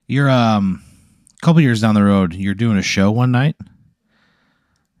You're a couple years down the road. You're doing a show one night.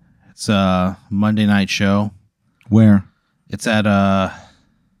 It's a Monday night show. Where? It's at a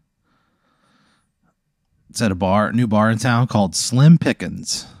new bar in town called Slim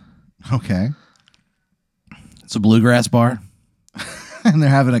Pickens. Okay. It's a bluegrass bar. And they're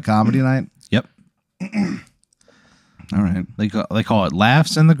having a comedy night? Yep. All right. They call it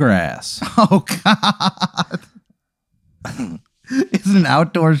Laughs in the Grass. Oh, God. Is it an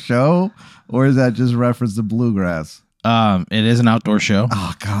outdoor show? Or is that just reference to bluegrass? It is an outdoor show.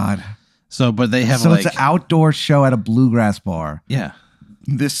 Oh, God. So, but they have So it's an outdoor show at a bluegrass bar. Yeah.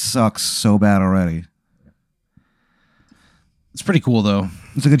 This sucks so bad already. It's pretty cool, though.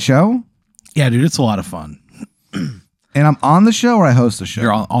 It's a good show? Yeah, dude, it's a lot of fun. And I'm on the show or I host the show?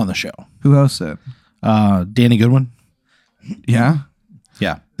 You're on the show. Who hosts it? Danny Goodwin. Yeah?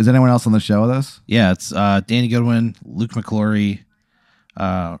 Yeah. Is anyone else on the show with us? Yeah, it's Danny Goodwin, Luke McClory,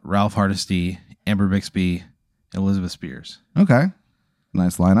 Ralph Hardesty, Amber Bixby, and Elizabeth Spears. Okay.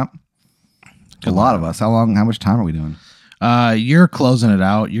 Nice lineup. A lot of us. How much time are we doing? You're closing it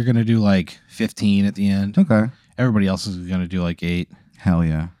out. You're going to do like 15 at the end. Okay. Everybody else is going to do like 8. Hell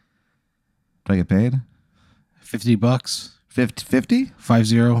yeah. Do I get paid? $50. 50?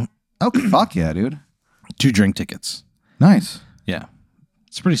 50. Okay. Fuck yeah, dude. 2 drink tickets. Nice. Yeah.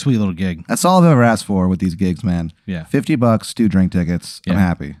 It's a pretty sweet little gig. That's all I've ever asked for with these gigs, man. Yeah. $50, 2 drink tickets. I'm Yeah.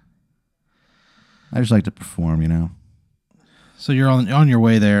 happy. I just like to perform, you know? So you're on your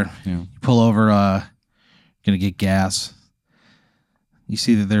way there. Yeah. You pull over, gonna get gas. You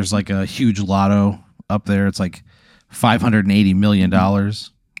see that there's like a huge lotto up there. It's like $580 million.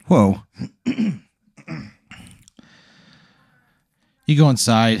 Whoa. You go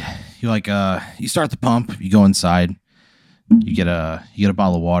inside. You start the pump. You go inside. You get a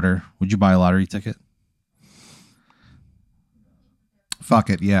bottle of water. Would you buy a lottery ticket? Fuck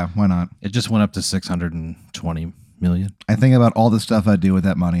it. Yeah, why not? It just went up to 620 million. I think about all the stuff I do with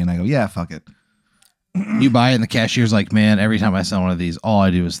that money and I go, yeah, fuck it. You buy it and the cashier's like, man, every time I sell one of these, all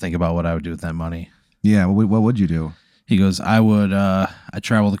I do is think about what I would do with that money. Yeah, what would you do? He goes, I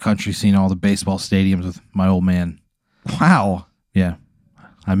travel the country seeing all the baseball stadiums with my old man. Wow. Yeah.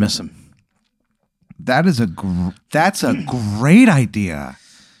 I miss him. That's a great idea.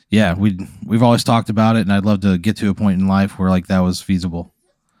 Yeah, we've always talked about it, and I'd love to get to a point in life where like that was feasible.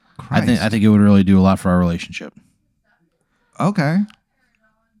 Christ. I think it would really do a lot for our relationship. Okay.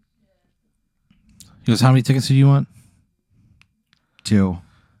 He goes, how many tickets do you want? 2.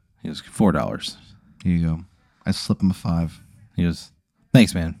 He goes, $4. Here you go. I slip him a 5. He goes,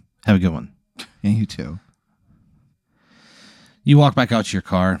 thanks, man. Have a good one. And you too. You walk back out to your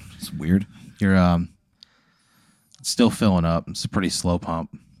car. It's weird. You're still filling up. It's a pretty slow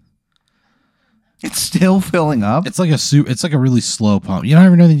pump. It's still filling up? It's like a really slow pump. You don't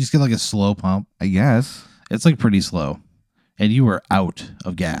ever know that you just get like a slow pump? I guess. It's like pretty slow. And you were out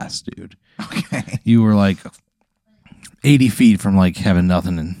of gas, dude. Okay. You were like 80 feet from like having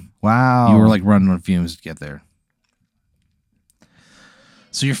nothing, and Wow. you were like running on fumes to get there.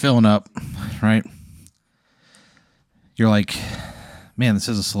 So you're filling up, right? You're like, man, this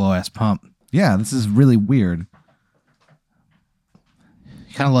is a slow ass pump. Yeah, this is really weird.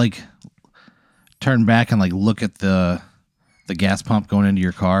 You kind of like turn back and like look at the gas pump going into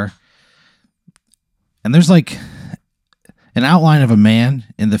your car, and there's like an outline of a man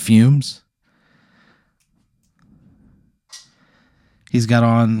in the fumes. He's got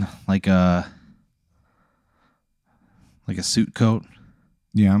on like a suit coat.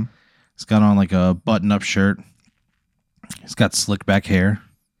 Yeah. He's got on like a button-up shirt. He's got slick back hair.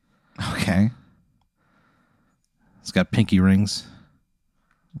 Okay. He's got pinky rings.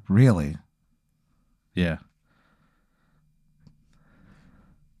 Really? Yeah.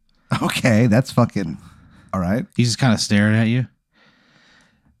 Okay, that's fucking all right. He's just kind of staring at you.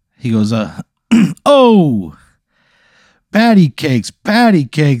 He goes, oh, patty cakes,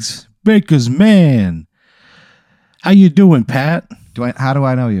 Baker's man. How you doing, Pat? How do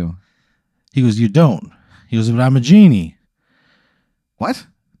I know you? He goes, you don't. He goes, but I'm a genie. What?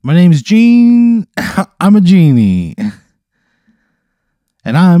 My name's Gene. I'm a genie.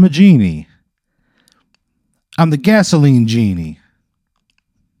 And I'm a genie. I'm the gasoline genie.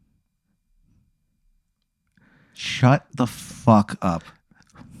 Shut the fuck up.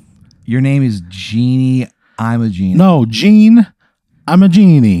 Your name is Genie. I'm a genie. No, Gene. I'm a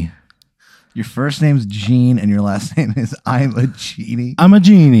genie. Your first name's Gene and your last name is I'm a genie. I'm a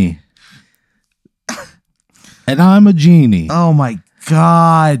genie. And I'm a genie. Oh my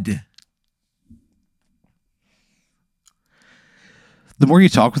God. The more you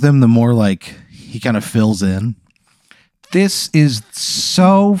talk with him, the more like he kind of fills in. This is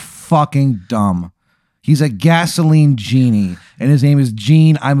so fucking dumb. He's a gasoline genie, and his name is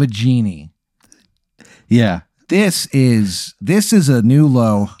Gene. I'm a genie. Yeah. This is a new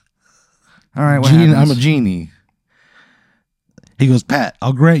low. All right, what Gene, happens? I'm a genie. He goes, Pat,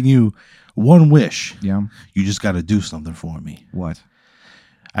 I'll grant you one wish. Yeah. You just got to do something for me. What?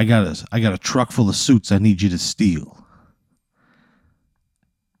 I got a truck full of suits I need you to steal.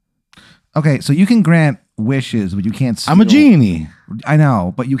 Okay, so you can grant wishes, but you can't steal. I'm a genie. I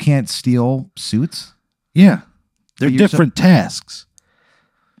know, but you can't steal suits? Yeah. They're But you're different tasks.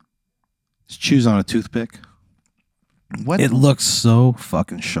 Just choose on a toothpick. What? It looks so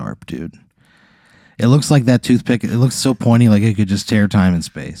fucking sharp, dude. It looks like that toothpick. It looks so pointy, like it could just tear time and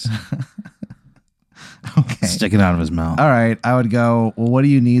space. Okay. Stick it out of his mouth. All right, I would go, well, what do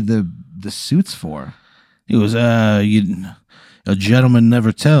you need the suits for? He goes, a gentleman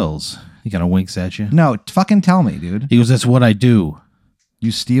never tells. He kind of winks at you. No, fucking tell me, dude. He goes, that's what I do. You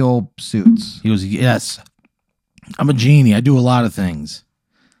steal suits. He goes, yes. I'm a genie. I do a lot of things.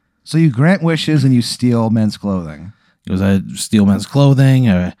 So you grant wishes and you steal men's clothing. He goes, I steal men's clothing.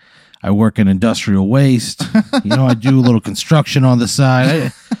 I work in industrial waste. I do a little construction on the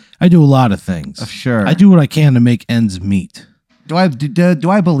side. I do a lot of things. Sure. I do what I can to make ends meet. Do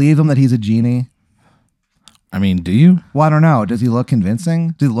I believe him that he's a genie? I mean, do you? Well, I don't know. Does he look convincing?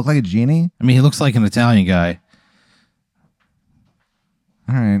 Does he look like a genie? I mean, he looks like an Italian guy.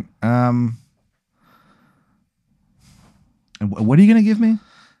 All right. And what are you going to give me?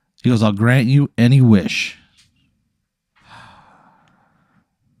 He goes, I'll grant you any wish.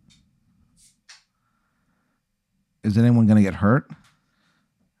 Is anyone going to get hurt?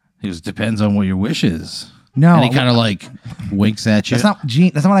 He goes, depends on what your wish is. No. And he kind of like winks at you. That's not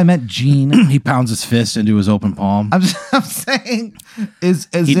Gene. That's not what I meant, Gene. He pounds his fist into his open palm. I'm saying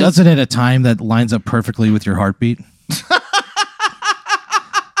He does it at a time that lines up perfectly with your heartbeat.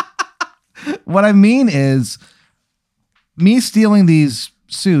 What I mean is, me stealing these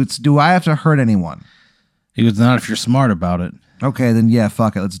suits, do I have to hurt anyone? He goes, not if you're smart about it. Okay, then yeah,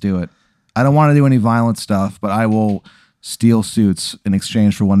 fuck it. Let's do it. I don't want to do any violent stuff, but I will steal suits in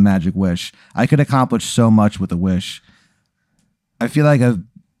exchange for one magic wish. I could accomplish so much with a wish. I feel like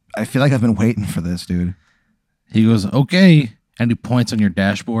I've been waiting for this, dude. He goes, okay. And he points on your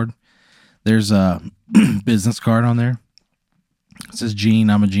dashboard. There's a business card on there. It says, Gene,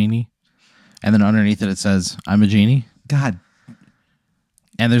 I'm a genie. And then underneath it says, I'm a genie. God,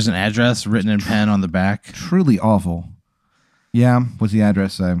 And there's an address written in pen on the back. It truly awful. Yeah, what's the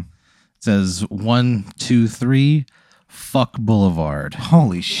address say? says 123 Fuck Boulevard.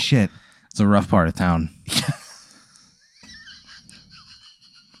 Holy shit. It's a rough part of town.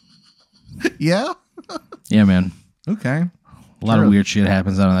 Yeah? Yeah, man. Okay. A lot of weird shit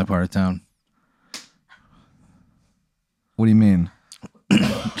happens out in that part of town. What do you mean?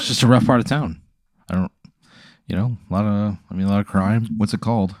 It's just a rough part of town. A lot of crime. What's it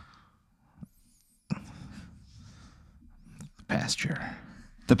called? Pasture.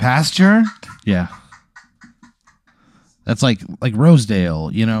 The Pasture? Yeah. That's like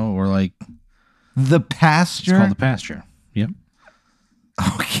Rosedale, or like The it's Pasture? called the Pasture. Yep.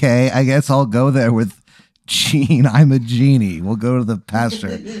 Okay, I guess I'll go there with Gene. I'm a genie. We'll go to the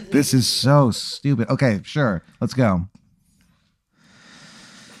Pasture. This is so stupid. Okay, sure. Let's go.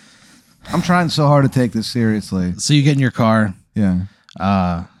 I'm trying so hard to take this seriously. So you get in your car. Yeah.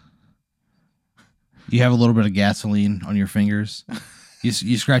 You have a little bit of gasoline on your fingers.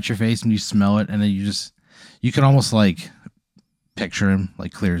 You scratch your face and you smell it, and then you can almost like picture him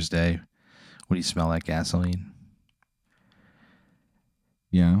like clear as day when you smell that gasoline.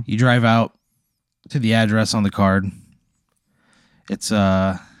 Yeah. You drive out to the address on the card. It's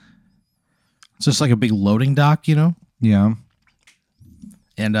just like a big loading dock, Yeah.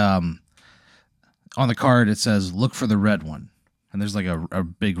 And on the card it says look for the red one. And there's like a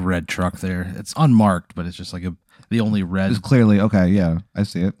big red truck there. It's unmarked, but it's just like the only red. It's clearly okay. Yeah, I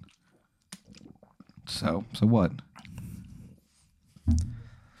see it. So what?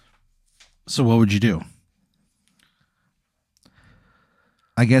 So what would you do?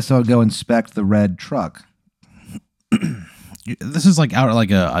 I guess I would go inspect the red truck. This is like out at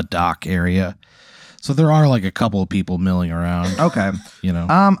like a dock area. So there are like a couple of people milling around, Okay.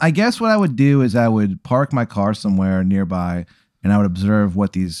 I guess what I would do is I would park my car somewhere nearby and I would observe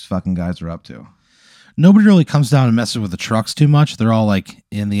what these fucking guys are up to. Nobody really comes down and messes with the trucks too much. They're all like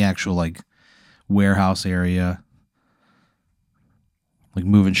in the actual like warehouse area, like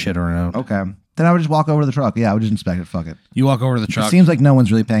moving shit around. Okay. Then I would just walk over to the truck. Yeah, I would just inspect it. Fuck it. You walk over to the It truck. seems like no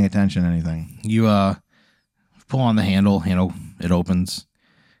one's really paying attention to anything. You pull on the handle. It opens.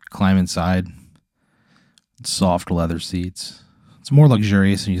 Climb inside. soft leather seats. It's more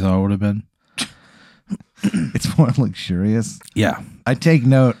luxurious than you thought it would have been. It's more luxurious. Yeah. I take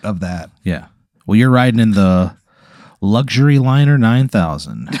note of that. Yeah. Well, you're riding in the Luxury Liner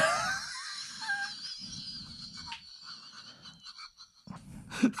 9000.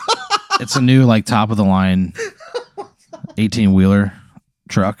 It's a new, like, top of the line 18-wheeler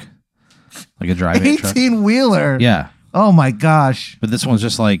truck. Like a drive-in truck. 18-wheeler. Yeah. Oh my gosh. But this one's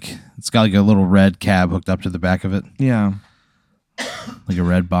just like, it's got like a little red cab hooked up to the back of it. Yeah. Like a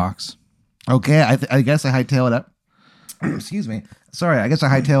red box. Okay, I guess I hightail it up. Excuse me. Sorry, I guess I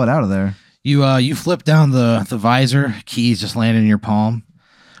hightail it out of there. You flip down the visor, keys just land in your palm.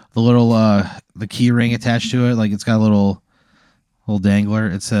 The little the key ring attached to it, like it's got a little dangler.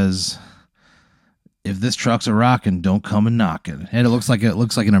 It says, "If this truck's a rockin', don't come a knockin'." And it looks like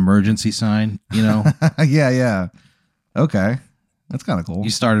an emergency sign, you know. Yeah. Okay. That's kind of cool. You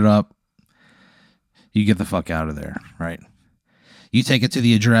start it up. You get the fuck out of there, right? You take it to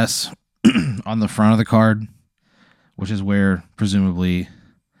the address on the front of the card, which is where presumably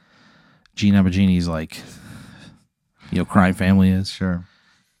Gene Abagini's like, crime family is. Sure.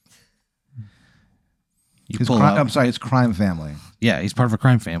 You His pull cri- out. I'm sorry, his crime family, Yeah, he's part of a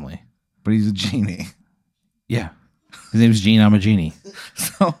crime family. but he's a genie. Yeah. His name's Gene Amagini.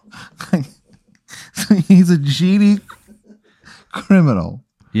 So he's a genie criminal.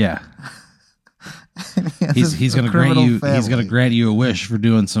 Yeah. He has He's a gonna grant criminal you family. he's gonna grant you a wish for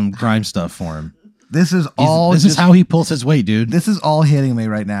doing some crime stuff for him. This is all. This is how he pulls his weight, dude. This is all hitting me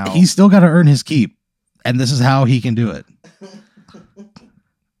right now. He's still gotta earn his keep. And this is how he can do it.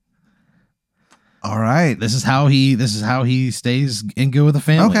 all right. This is how he stays in good with the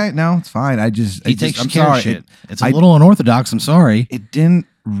family. Okay, no, it's fine. He takes I'm care sorry. of shit. It's a I- little unorthodox, I'm sorry. It didn't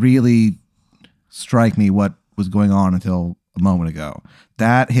really strike me what was going on until a moment ago.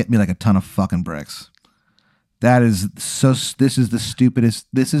 That hit me like a ton of fucking bricks. That is so. This is the stupidest.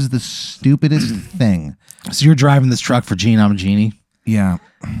 This is the stupidest thing. So you're driving this truck for Gene Amagini. Yeah.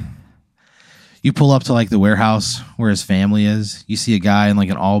 You pull up to like the warehouse where his family is. You see a guy in like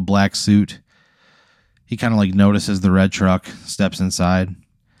an all black suit. He kind of like notices the red truck, steps inside.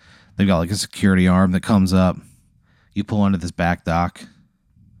 They've got like a security arm that comes up. You pull into this back dock.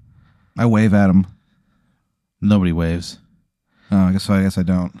 I wave at him. Nobody waves. Oh, I guess I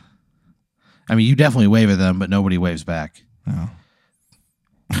don't. I mean, you definitely wave at them, but nobody waves back. No.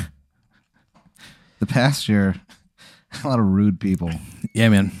 The pasture. A lot of rude people. Yeah,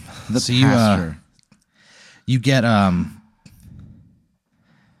 man. The So pasture. you get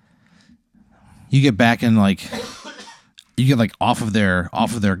back in like you get like off of their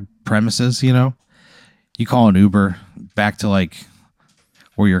premises, you know. You call an Uber back to like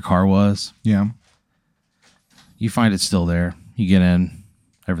where your car was. Yeah. You find it's still there. You get in,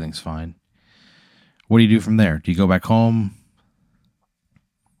 everything's fine. What do you do from there? Do you go back home?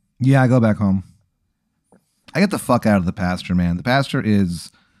 Yeah, I go back home. I get the fuck out of the pasture, man. The pasture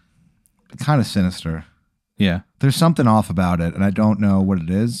is kind of sinister. Yeah. There's something off about it, and I don't know what it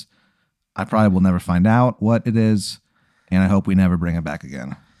is. I probably will never find out what it is, and I hope we never bring it back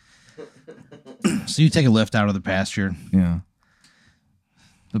again. So you take a lift out of the pasture. Yeah.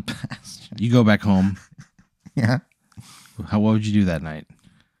 The pasture. You go back home. Yeah. What would you do that night?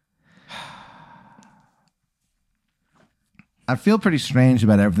 I feel pretty strange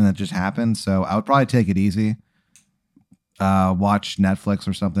about everything that just happened, so I would probably take it easy. Watch Netflix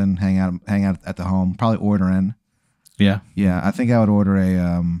or something. Hang out at the home. Probably order in. Yeah. Yeah, I think I would order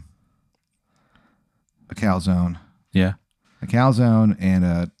a calzone, Yeah. and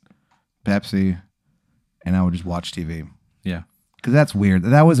a Pepsi, and I would just watch TV. Yeah. Because that's weird.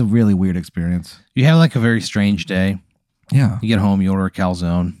 That was a really weird experience. You have like a very strange day. Yeah. You get home, you order a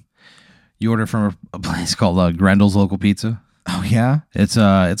calzone. You order from a place called Grendel's Local Pizza. Oh yeah. It's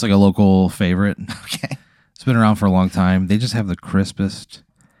like a local favorite. Okay. It's been around for a long time. They just have the crispest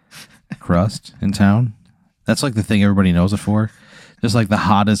crust in town. That's like the thing everybody knows it for. Just like the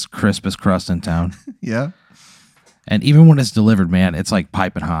hottest, crispest crust in town. Yeah. And even when it's delivered, man, it's like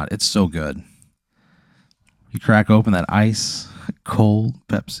piping hot. It's so good. You crack open that ice cold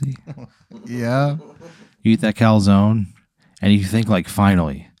Pepsi. Yeah. You eat that calzone, and you think like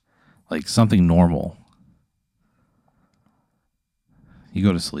finally, like something normal. You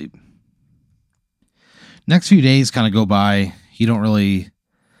go to sleep. Next few days kind of go by. You don't really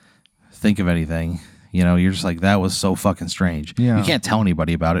think of anything. You know, you're just like, that was so fucking strange. Yeah. You can't tell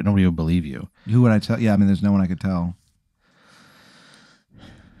anybody about it. Nobody will believe you. Who would I tell? Yeah, I mean, there's no one I could tell.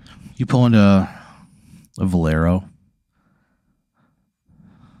 You pull into a Valero.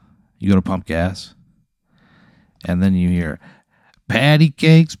 You go to pump gas. And then you hear, Patty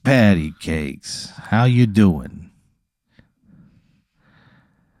Cakes, Patty Cakes. How you doing?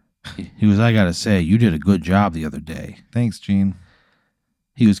 He goes, I got to say, you did a good job the other day. Thanks, Gene.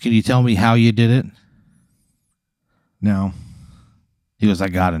 He goes, can you tell me how you did it? No. He goes, I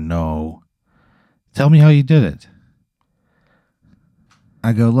got to know. Tell me how you did it.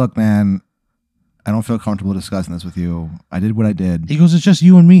 I go, look, man, I don't feel comfortable discussing this with you. I did what I did. He goes, it's just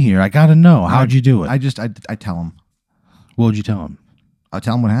you and me here. I got to know. How'd you do it? I tell him. What would you tell him? I'll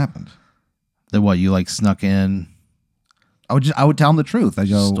tell him what happened. That what, you like snuck in, I would tell him the truth. I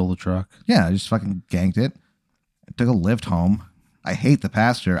go, stole the truck? yeah, I just fucking ganked it. I took a lift home. I hate the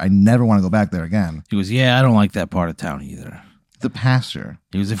pasture. I never want to go back there again. He goes, yeah, I don't like that part of town either. The pasture.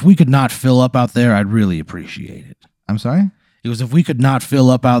 He goes, if we could not fill up out there, I'd really appreciate it. I'm sorry? He goes, if we could not fill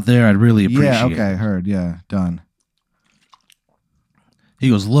up out there, I'd really appreciate Yeah, it. okay, heard. Yeah, done. He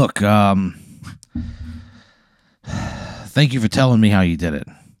goes, look, thank you for telling me how you did it.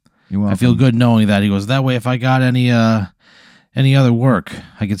 You're welcome. I feel good knowing that. He goes, that way if I got any other work,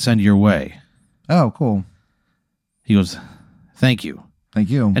 I could send your way. Oh, cool. He goes, thank you. Thank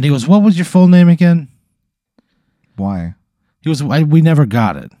you. And he goes, what was your full name again? Why? He goes, we never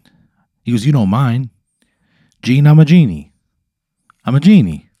got it. He goes, you don't mind. Gene, I'm a genie. I'm a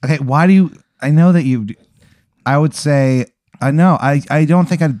genie. Okay, why do you... I know that you... I would say... I know. I don't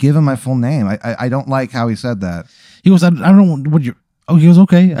think I'd give him my full name. I don't like how he said that. He goes, I don't know what you... Oh, he goes,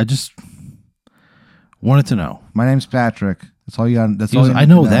 okay. I just wanted to know. My name's Patrick. That's all you got. That's He all goes, you I need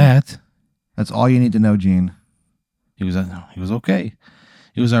know to that. That's all you need to know, Gene. He goes, okay.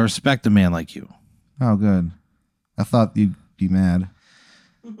 He goes, I respect a man like you. Oh, good. I thought you'd be mad.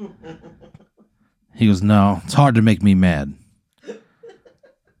 He goes, no, it's hard to make me mad.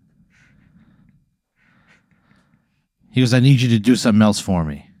 He goes, I need you to do something else for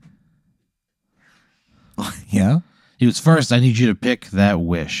me. Yeah? He goes, first, I need you to pick that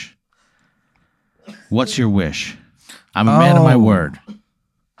wish. What's your wish? I'm a man of my Oh. word.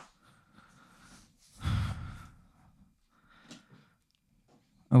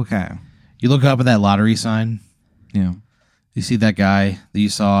 Okay. You look up at that lottery sign. Yeah. You see that guy that you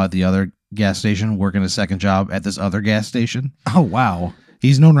saw at the other gas station working a second job at this other gas station? Oh, wow.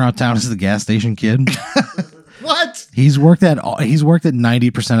 He's known around town as the gas station kid. What? He's worked at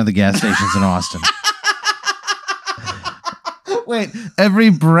 90% of the gas stations in Austin. Wait, every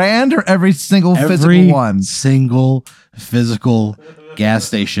brand or every single Every physical one? single physical gas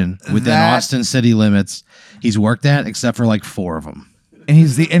station within That- Austin city limits he's worked at, except for like 4 of them. And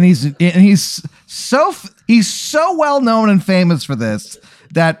he's so well known and famous for this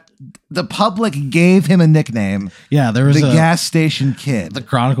that the public gave him a nickname, Yeah, there was the a gas station kid. the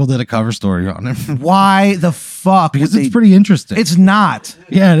Chronicle did a cover story on him Why the fuck? because would it's they- pretty interesting. It's not.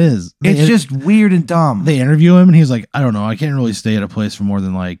 Yeah, it is. It's just weird and dumb. they interview him and he's like, I don't know, I can't really stay at a place for more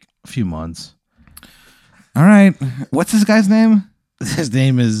than like a few months. All right. What's this guy's name? His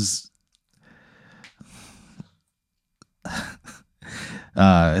name is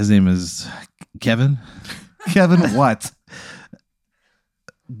Kevin Kevin what?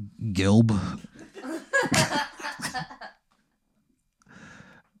 Gilb.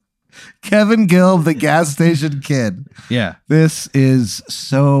 Kevin Gilb, the gas station kid. Yeah, This is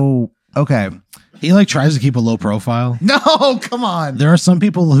so... Okay. he like tries to keep a low profile. No, come on. There are some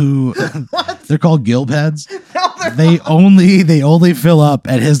people who they're called Gilb heads. No, they're They only fill up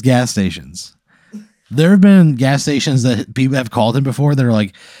at his gas stations. There have been gas stations that people have called him before that are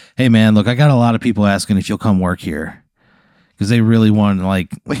like, "Hey man, look, I got a lot of people asking if you'll come work here because they really want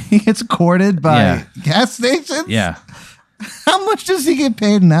like, He gets courted by Yeah. gas stations? yeah, How much does he get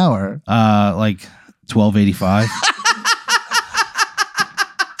paid an hour? like $12.85."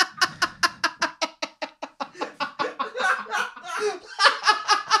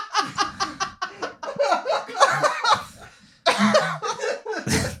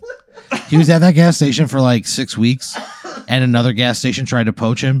 He was at that gas station for like 6 weeks, and another gas station tried to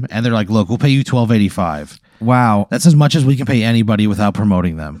poach him, and they're like, "Look, we'll pay you $12.85. Wow. That's as much as we can pay anybody without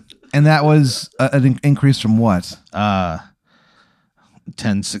promoting them." And that was an increase from what?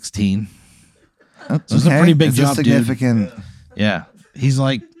 10-16. This was a pretty big job, dude. significant. Yeah, he's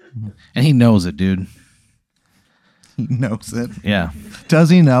like, and he knows it, dude. He knows it. Yeah, Does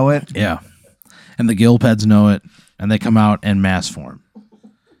he know it? yeah, and the Gilpeds know it, and they come out en mass for him.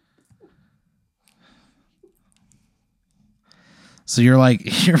 So you're like,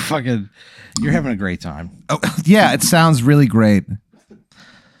 you're having a great time. Oh, yeah, it sounds really great.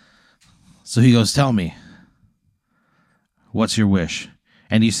 So he goes, tell me, what's your wish?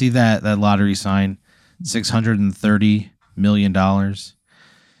 And you see that lottery sign, $630 million.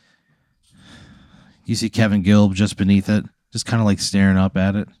 You see Kevin Gilb just beneath it, just kind of like staring up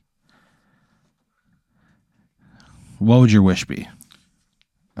at it. What would your wish be?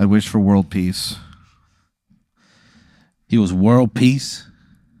 I'd wish for world peace. He was world peace.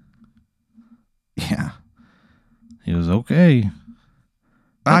 Yeah. He was okay.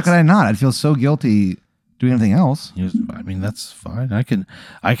 How could I not? I'd feel so guilty doing anything else. He was, I mean, that's fine. I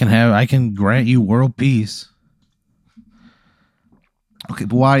can grant you world peace. Okay,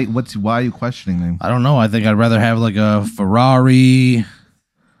 but why are you questioning me? I don't know. I think I'd rather have like a Ferrari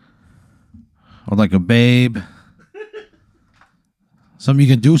or like a Babe. Something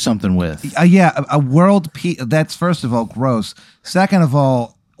you can do something with. Yeah, a world peace. That's first of all gross. Second of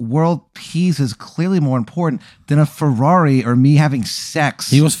all, world peace is clearly more important than a Ferrari or me having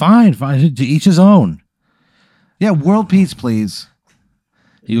sex. He was fine. Fine. To each his own. Yeah, world peace, please.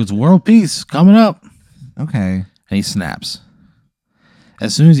 He was world peace coming up. Okay. And he snaps.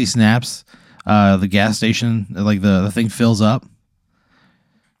 As soon as he snaps, the gas station, like the thing fills up.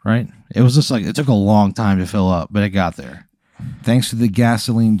 Right? It was just like, it took a long time to fill up, but it got there. Thanks to the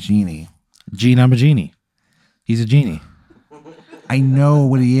gasoline genie. I'm a genie. He's a genie. I know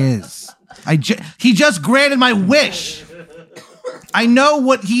what he is. He just granted my wish. I know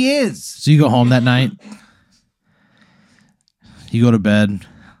what he is. So you go home that night. You go to bed.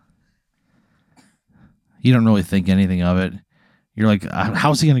 You don't really think anything of it. You're like,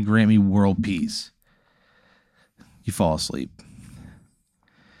 how's he going to grant me world peace? You fall asleep.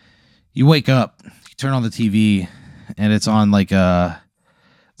 You wake up. You turn on the TV, and it's on like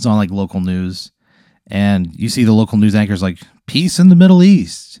local news, and you see the local news anchors like peace in the Middle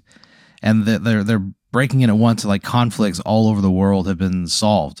East, and they're breaking it at once. Like conflicts all over the world have been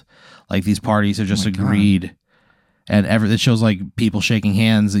solved. Like these parties have just agreed. And it shows like people shaking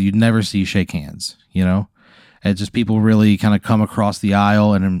hands that you'd never see shake hands, you know? And just people really kind of come across the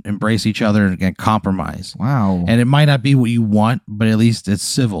aisle and embrace each other and compromise. Wow. And it might not be what you want, but at least it's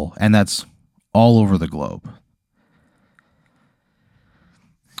civil. And that's all over the globe.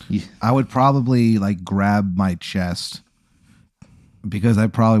 I would probably like grab my chest because I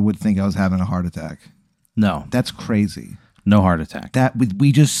probably would think I was having a heart attack. No. That's crazy. No heart attack. That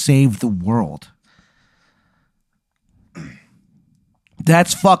we just saved the world.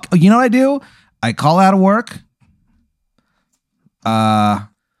 That's fuck. You know what I do? I call out of work.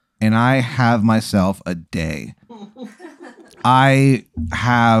 And I have myself a day. I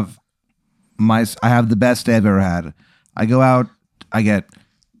have the best day I've ever had. I go out, I get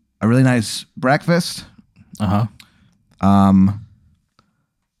a really nice breakfast. Uh-huh. And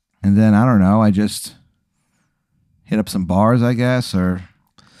then I don't know, I just hit up some bars, I guess, or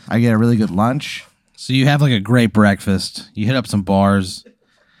I get a really good lunch. So you have like a great breakfast. You hit up some bars.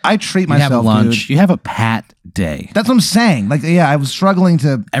 I treat You myself. have a lunch. Dude. You have a pat day. That's what I'm saying. Like, yeah, I was struggling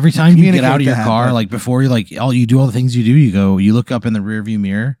to. Every time you get out of your that, car, but- like before you do all the things you do, you look up in the rearview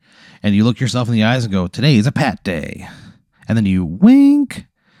mirror and you look yourself in the eyes and go, today is a pat day. And then you wink.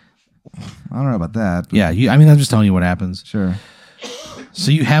 I don't know about that. But Yeah. I'm just telling you what happens. sure.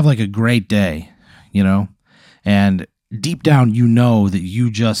 So you have like a great day, you know, and deep down, you know that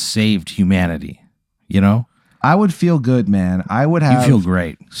you just saved humanity, you know, I would feel good, man. I would you have feel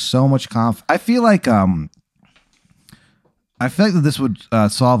great. so much I feel like that this would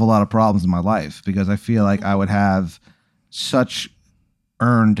solve a lot of problems in my life because I feel like I would have such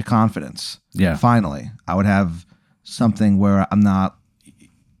earned confidence. Yeah. Finally, I would have something where I'm not.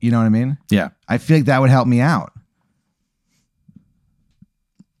 You know what I mean? Yeah. I feel like that would help me out.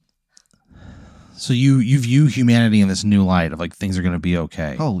 So you view humanity in this new light of like things are going to be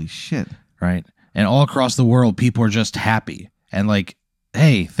okay. Holy shit. Right. And all across the world, people are just happy and like,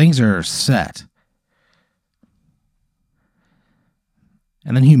 hey, things are set.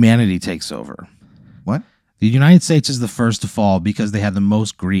 And then humanity takes over. What? The United States is the first to fall because they have the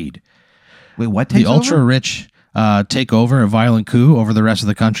most greed. Wait, what takes The ultra over? rich take over a violent coup over the rest of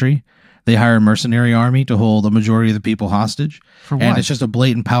the country. They hire a mercenary army to hold a majority of the people hostage. For And what? it's just a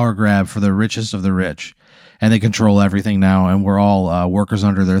blatant power grab for the richest of the rich. And they control everything now, and we're all workers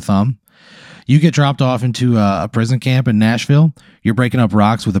under their thumb. You get dropped off into a prison camp in Nashville. You're breaking up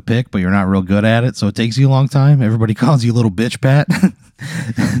rocks with a pick, but you're not real good at it, so it takes you a long time. Everybody calls you little bitch, Pat.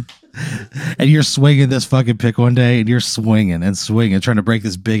 And you're swinging this fucking pick one day, and you're swinging and swinging, trying to break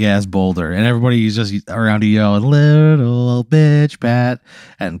this big ass boulder. And everybody's just around you yelling, little bitch, Pat,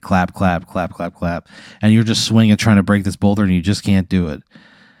 and clap, clap, clap, clap, clap. And you're just swinging, trying to break this boulder, and you just can't do it.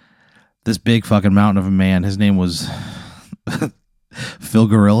 This big fucking mountain of a man, his name was Phil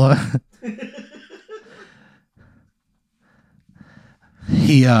Gorilla.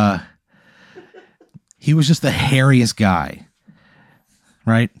 He was just the hairiest guy,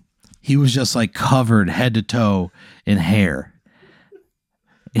 right? he was just like covered head to toe in hair.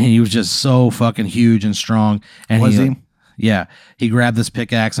 And he was just so fucking huge and strong. And Was he? Yeah. He grabbed this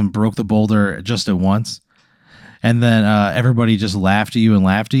pickaxe and broke the boulder just at once. And then everybody just laughed at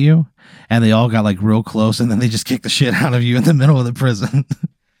you. And they all got like real close. And then they just kicked the shit out of you in the middle of the prison.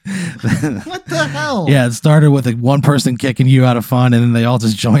 What the hell? Yeah, it started with like one person kicking you out of fun. And then they all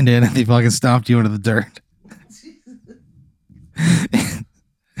just joined in and they fucking stomped you into the dirt.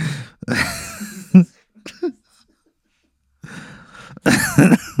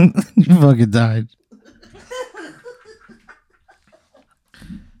 You fucking died.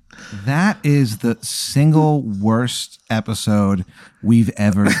 That is the single worst episode we've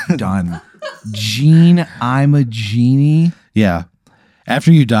ever done. Gene, I'm a genie. Yeah.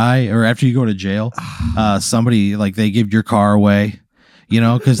 After you die or after you go to jail, somebody like they give your car away, you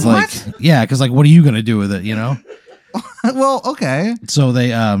know, because like, What? yeah, because like, what are you gonna do with it, you know? Well, okay. So they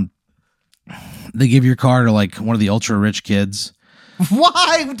give your car to like one of the ultra rich kids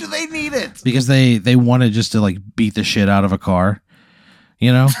Why do they need it? because they wanted just to like beat the shit out of a car,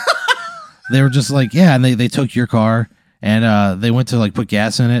 you know? They were just like, yeah, and they took your car and they went to like put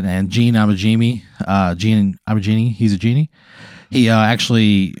gas in it. And Gene Amagimi, he's a genie. He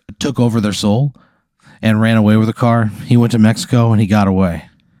actually took over their soul and ran away with the car. He went to Mexico and he got away.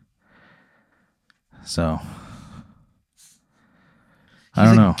 So I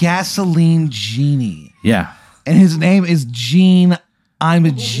don't know. Gasoline genie. Yeah. And his name is Gene, I'm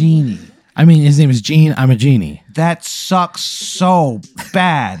a genie. I mean, his name is Gene. I'm a genie. That sucks so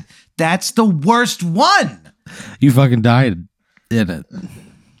bad. That's the worst one. You fucking died in it.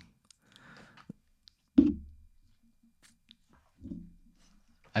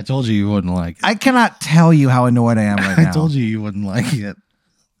 I told you wouldn't like it. I cannot tell you how annoyed I am right now. I told you wouldn't like it.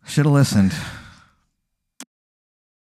 Should have listened.